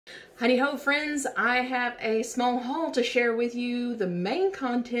Honey ho friends, I have a small haul to share with you. The main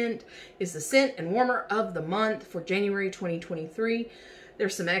content is the scent and warmer of the month for January 2023.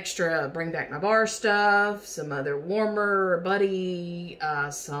 There's some extra Bring Back My Bar stuff, some other warmer buddy,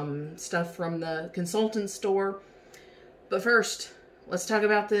 some stuff from the consultant store. But first, let's talk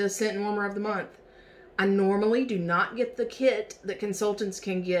about the scent and warmer of the month. I normally do not get the kit that consultants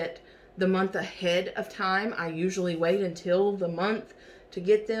can get the month ahead of time. I usually wait until the month to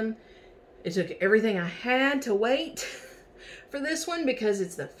get them. It took everything I had to wait for this one because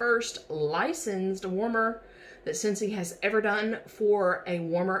it's the first licensed warmer that Scentsy has ever done for a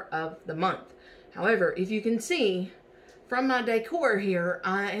warmer of the month. However, if you can see from my decor here,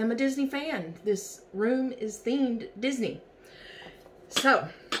 I am a Disney fan. This room is themed Disney. So,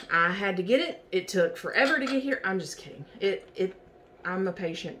 I had to get it. It took forever to get here. I'm just kidding. I'm a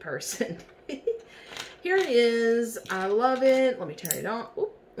patient person. Here it is. I love it. Let me turn it on.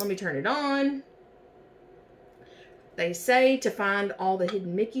 Oop, let me turn it on. They say to find all the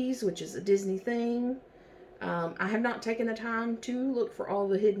hidden Mickeys, which is a Disney thing. I have not taken the time to look for all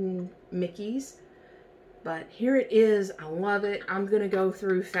the hidden Mickeys. But here it is. I love it. I'm going to go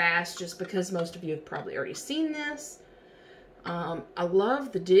through fast just because most of you have probably already seen this. I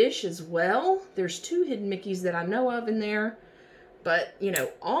love the dish as well. There's 2 hidden Mickeys that I know of in there. But, you know,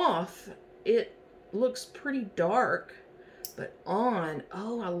 off, it looks pretty dark. But on,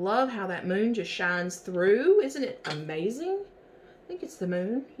 oh, I love how that moon just shines through. Isn't it amazing? I think it's the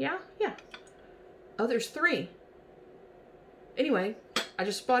moon. Yeah. Oh, there's 3. Anyway, I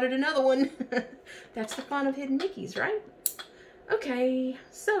just spotted another one. That's the fun of hidden Mickeys, right? Okay,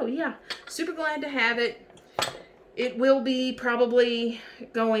 so yeah, super glad to have it. It will be probably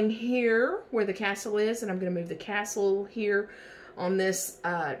going here where the castle is, and I'm going to move the castle here on this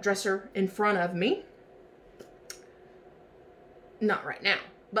dresser in front of me. Not right now,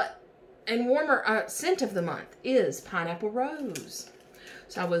 but, and warmer scent of the month is Pineapple Rose.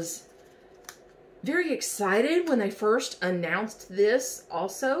 So I was very excited when they first announced this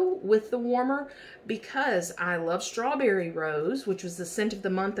also with the warmer because I love Strawberry Rose, which was the scent of the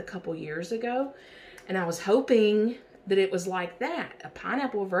month a couple years ago. And I was hoping that it was like that, a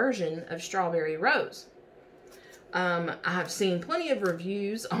pineapple version of Strawberry Rose. I've seen plenty of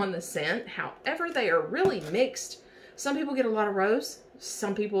reviews on the scent. However, they are really mixed. Some people get a lot of rose.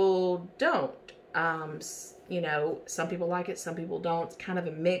 Some people don't. You know, some people like it, some people don't. It's kind of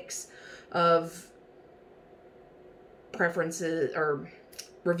a mix of preferences or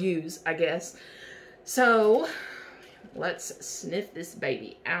reviews, I guess. So, let's sniff this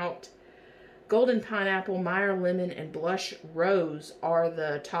baby out. Golden Pineapple, Meyer Lemon, and Blush Rose are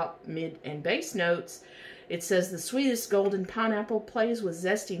the top, mid, and base notes. It says the sweetest Golden Pineapple plays with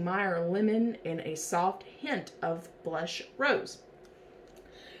zesty Meyer Lemon and a soft hint of Blush Rose.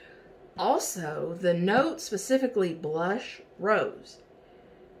 Also, the note, specifically Blush Rose,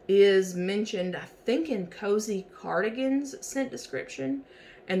 is mentioned, I think, in Cozy Cardigan's scent description.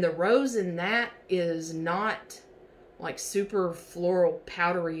 And the rose in that is not like super floral,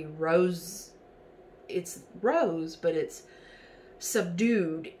 powdery rose. It's rose, but it's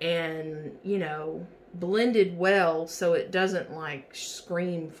subdued and, you know, blended well so it doesn't like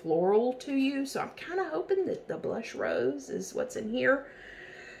scream floral to you. So I'm kind of hoping that the Blush Rose is what's in here.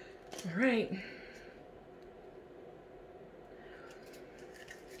 All right.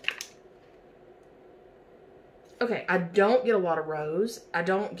 Okay, I don't get a lot of rose. I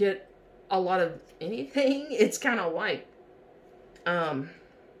don't get a lot of anything. It's kind of like,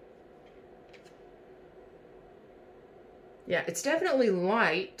 yeah, it's definitely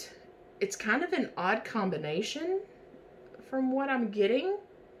light. It's kind of an odd combination from what I'm getting.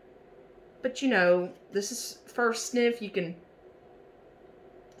 But, you know, this is first sniff. You can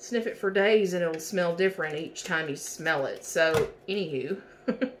sniff it for days and it'll smell different each time you smell it. So, anywho.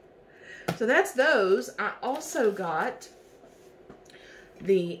 So that's those. I also got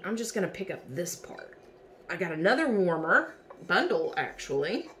I'm just going to pick up this part. I got another warmer bundle,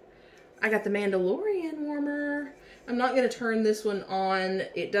 actually. I got the Mandalorian warmer. I'm not going to turn this one on.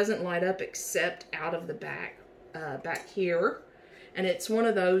 It doesn't light up except out of the back here. And it's one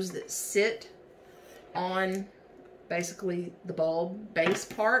of those that sit on basically the bulb base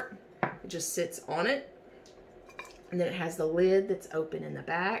part. It just sits on it. And then it has the lid that's open in the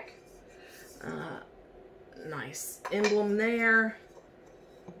back. Nice emblem there.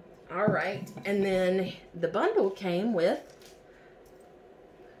 All right. And then the bundle came with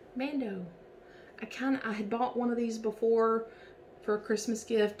Mando. I had bought one of these before for a Christmas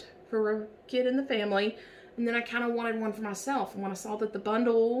gift for a kid in the family. And then I kind of wanted one for myself. And when I saw that the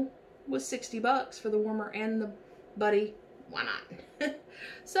bundle was $60 for the warmer and the buddy, why not?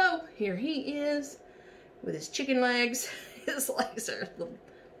 So here he is with his chicken legs. His legs are a little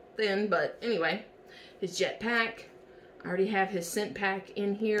thin, but anyway, his jetpack. I already have his scent pack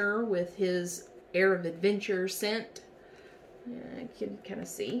in here with his Air of Adventure scent. You can kind of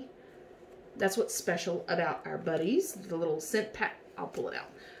see. That's what's special about our buddies. The little scent pack, I'll pull it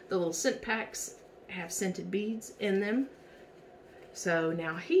out. The little scent packs have scented beads in them. So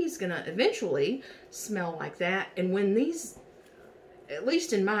now he's gonna eventually smell like that. And when these, at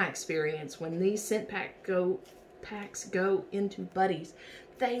least in my experience, when these scent packs go into buddies,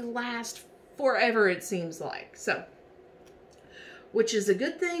 they last forever, it seems like. So, which is a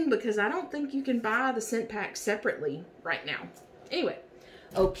good thing because I don't think you can buy the scent pack separately right now. Anyway,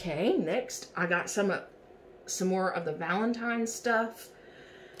 okay, next I got some more of the Valentine's stuff.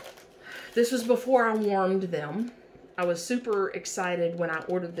 This was before I warmed them. I was super excited when I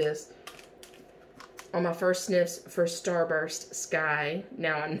ordered this on my first sniffs for Starburst Sky.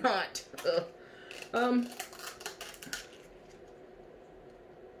 Now I'm not.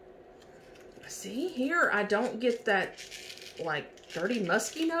 See here, I don't get that like dirty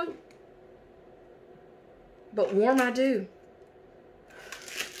musky note, but warm I do.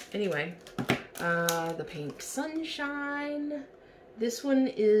 Anyway, the Pink Sunshine. This one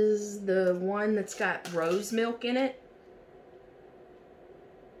is the one that's got rose milk in it.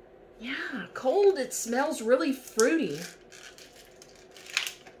 Yeah, cold, it smells really fruity.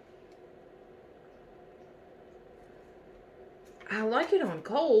 I like it on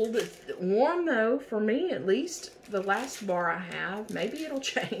cold. It's warm though, for me at least. The last bar I have, maybe it'll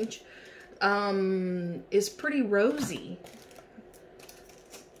change, is pretty rosy.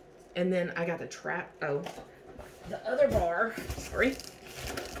 And then I got the the other bar, sorry.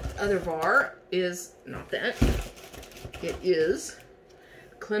 Other bar is not that. It is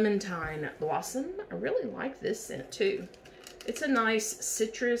Clementine Blossom. I really like this scent too. It's a nice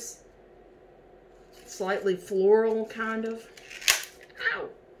citrus, slightly floral kind of. Ow!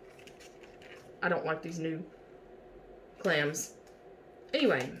 I don't like these new clams.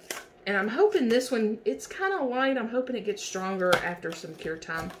 Anyway, and I'm hoping this one, it's kind of light. I'm hoping it gets stronger after some cure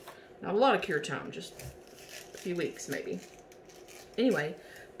time. Not a lot of cure time, just a few weeks maybe. Anyway,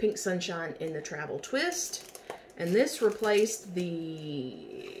 Pink Sunshine in the Travel Twist. And this replaced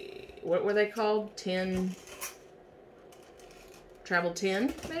the, what were they called? Travel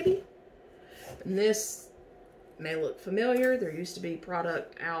 10, maybe? And this may look familiar. There used to be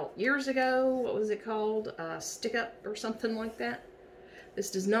product out years ago. What was it called? Stick Up or something like that.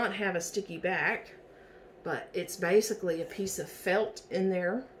 This does not have a sticky back, but it's basically a piece of felt in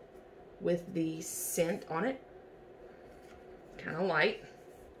there with the scent on it. Kind of light.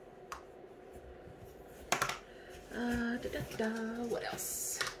 What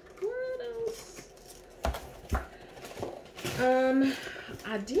else?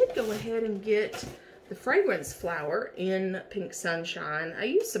 I did go ahead and get the fragrance flower in Pink Sunshine. I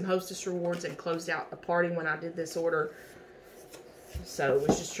used some Hostess rewards and closed out a party when I did this order. So I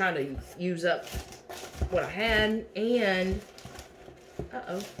was just trying to use up what I had. And,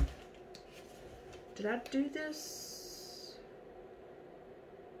 uh-oh. Did I do this?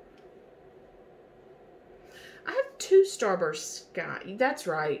 I have 2 Starburst Sky. That's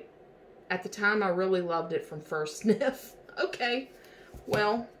right. At the time, I really loved it from first sniff. Okay.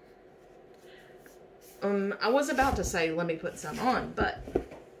 Well, I was about to say, let me put some on, but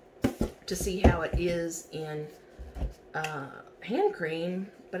to see how it is in hand cream,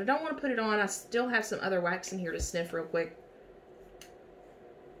 but I don't want to put it on. I still have some other wax in here to sniff real quick.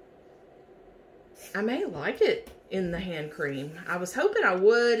 I may like it in the hand cream. I was hoping I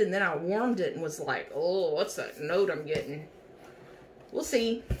would, and then I warmed it and was like, oh, what's that note I'm getting? We'll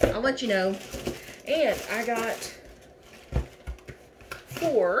see. I'll let you know. And I got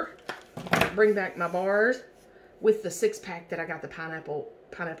 4, bring back my bars, with the 6-pack that I got the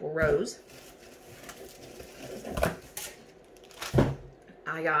pineapple rose.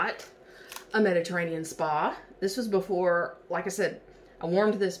 I got a Mediterranean Spa. This was before, like I said, I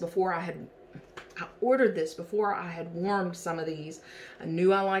warmed this before I ordered this before I had warmed some of these. I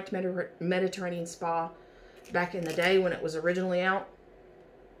knew I liked Mediterranean Spa back in the day when it was originally out.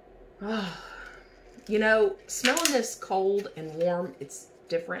 Oh, you know, smelling this cold and warm, it's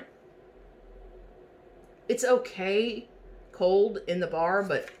different. It's okay cold in the bar,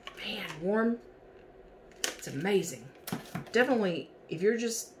 but man, warm, it's amazing. Definitely, if you're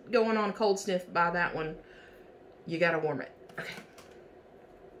just going on a cold sniff, buy that one. You gotta warm it. Okay.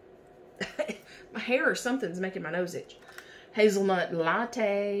 My hair or something's making my nose itch. Hazelnut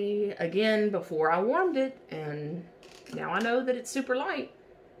Latte, again, before I warmed it, and now I know that it's super light.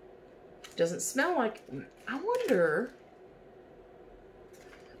 Doesn't smell like, I wonder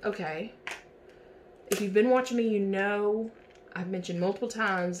Okay. If you've been watching me, you know I've mentioned multiple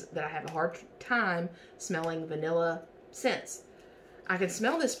times that I have a hard time smelling vanilla scents. I can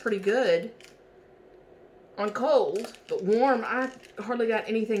smell this pretty good on cold, but warm, I hardly got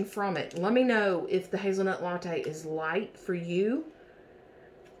anything from it. Let me know if the hazelnut latte is light for you.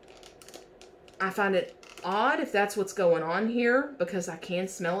 I find it odd if that's what's going on here, because I can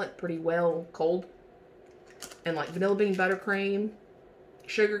smell it pretty well cold. And like vanilla bean buttercream,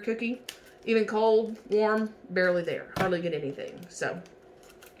 sugar cookie, even cold, warm, barely there. Hardly get anything. So,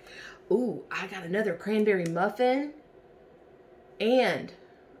 ooh, I got another cranberry muffin. And,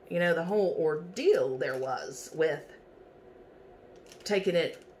 you know, the whole ordeal there was with taking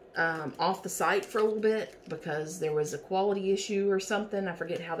it off the site for a little bit because there was a quality issue or something. I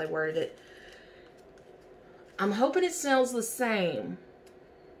forget how they worded it. I'm hoping it smells the same.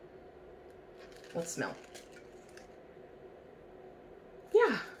 Let's smell.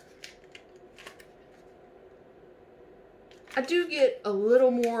 Yeah. I do get a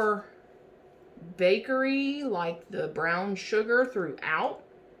little more bakery, like the brown sugar throughout.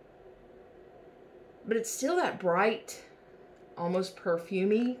 But it's still that bright, almost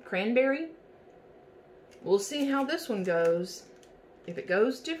perfumey cranberry. We'll see how this one goes. If it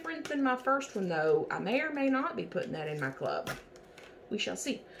goes different than my first one, though, I may or may not be putting that in my club. We shall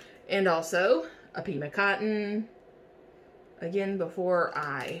see. And also, a Pima Cotton. Again, before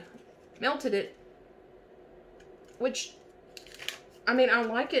I melted it. Which, I mean, I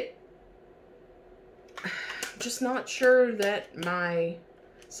like it. Just not sure that my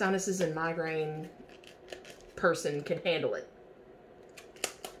sinuses and migraine person can handle it.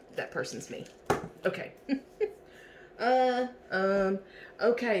 That person's me. Okay.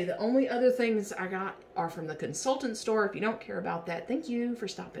 Okay, the only other things I got are from the consultant store. If you don't care about that, thank you for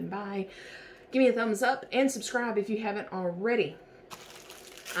stopping by. Give me a thumbs up and subscribe if you haven't already.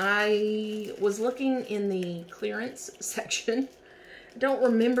 I was looking in the clearance section. I don't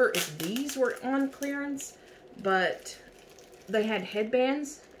remember if these were on clearance, but they had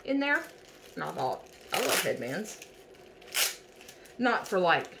headbands in there. And I thought, I love headbands. Not for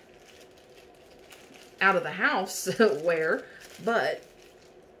like out of the house wear, but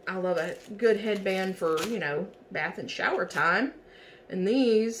I love a good headband for, you know, bath and shower time. And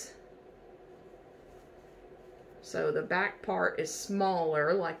these, so the back part is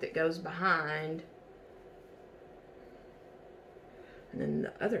smaller, like that goes behind. And then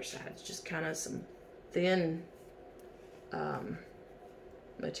the other side is just kind of some thin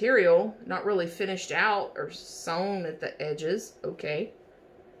material, not really finished out or sewn at the edges. Okay.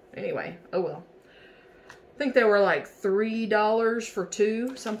 Anyway, oh well. I think they were like $3 for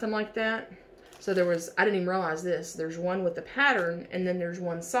two, something like that. So there was, I didn't even realize this. There's one with the pattern, and then there's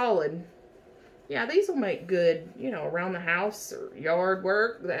one solid. Yeah, these will make good, you know, around the house or yard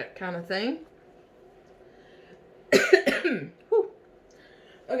work, that kind of thing.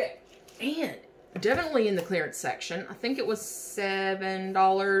 Okay, and definitely in the clearance section, I think it was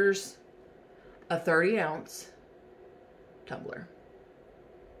 $7 a 30-ounce tumbler.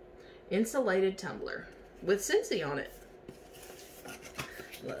 Insulated tumbler with Scentsy on it.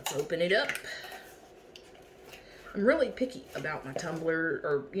 Let's open it up. I'm really picky about my tumbler,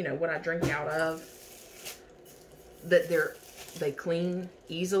 or, you know, what I drink out of. That they clean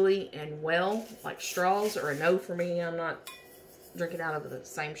easily and well, like straws are a no for me. I'm not drinking out of the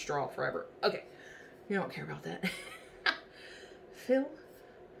same straw forever. Okay, you don't care about that.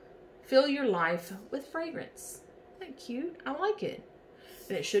 Fill your life with fragrance. Isn't that cute? I like it.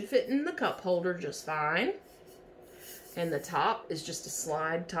 And it should fit in the cup holder just fine. And the top is just a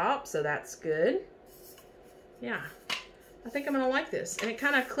slide top, so that's good. Yeah, I think I'm going to like this. And it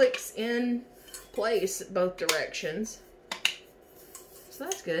kind of clicks in place both directions. So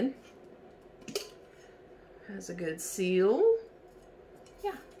that's good. Has a good seal.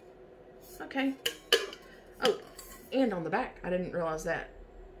 Yeah. Okay. Oh, and on the back, I didn't realize that.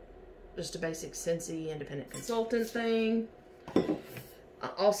 Just a basic Scentsy independent consultant thing. I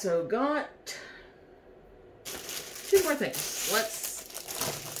also got two more things.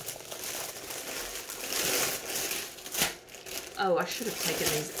 Oh, I should have taken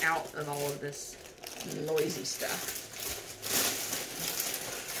these out of all of this noisy stuff.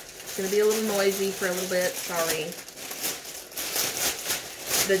 It's going to be a little noisy for a little bit. Sorry.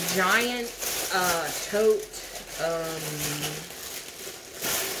 The giant tote.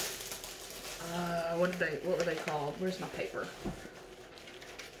 What were they called? Where's my paper?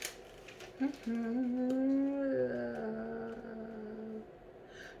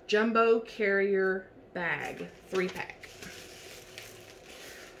 Jumbo carrier bag, 3-pack.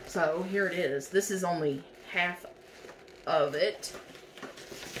 So here it is. This is only half of it.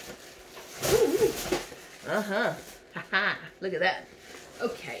 Uh-huh. Ha-ha. Look at that.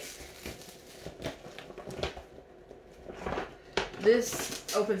 Okay. This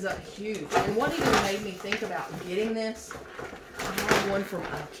opens up huge. And what even made me think about getting this, I have one from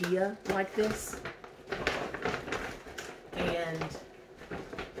IKEA like this. And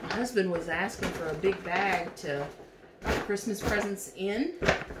my husband was asking for a big bag to put Christmas presents in.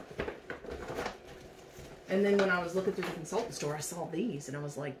 And then when I was looking through the consultant store, I saw these. And I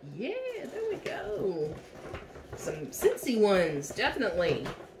was like, yeah, there we go. Some Scentsy ones, definitely.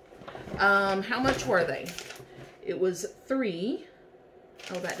 How much were they? It was 3.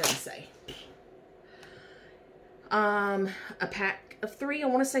 Oh, that doesn't say. A pack of 3, I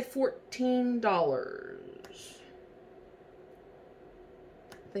want to say $14.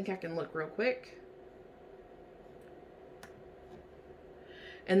 I think I can look real quick.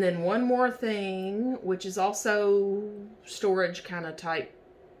 And then one more thing, which is also storage kind of type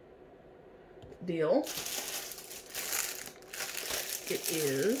deal. It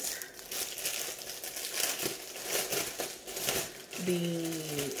is the,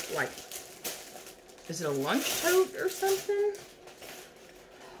 like, is it a lunch tote or something?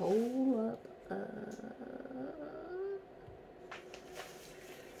 Hold up.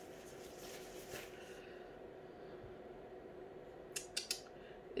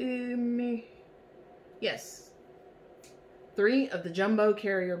 Yes. 3 of the jumbo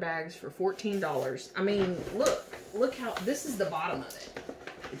carrier bags for $14. I mean, look how, this is the bottom of it.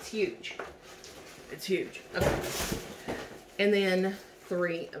 It's huge. It's huge. Okay. And then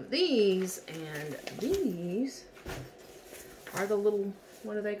 3 of these, and these are the little,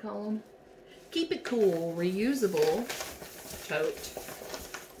 what do they call them? Keep it cool, reusable tote.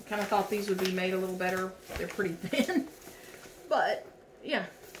 Kind of thought these would be made a little better. They're pretty thin. But, yeah.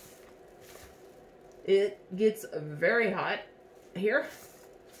 It gets very hot here.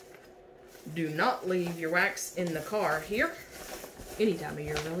 Do not leave your wax in the car here. Any time of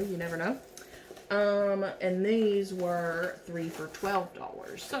year, really. You never know. And these were 3 for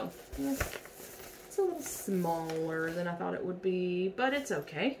 $12. So, yeah, it's a little smaller than I thought it would be, but it's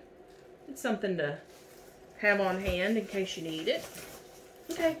okay. It's something to have on hand in case you need it.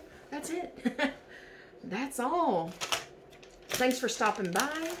 Okay, that's it. That's all. Thanks for stopping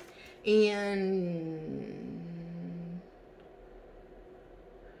by. And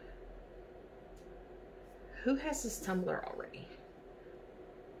who has this tumbler already?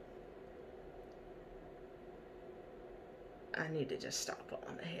 I need to just stop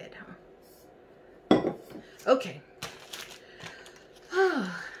on the head, huh? Okay.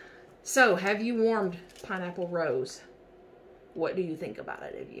 So, have you warmed pineapple rose? What do you think about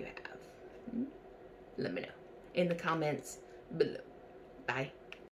it if you have? Let me know in the comments below. Bye.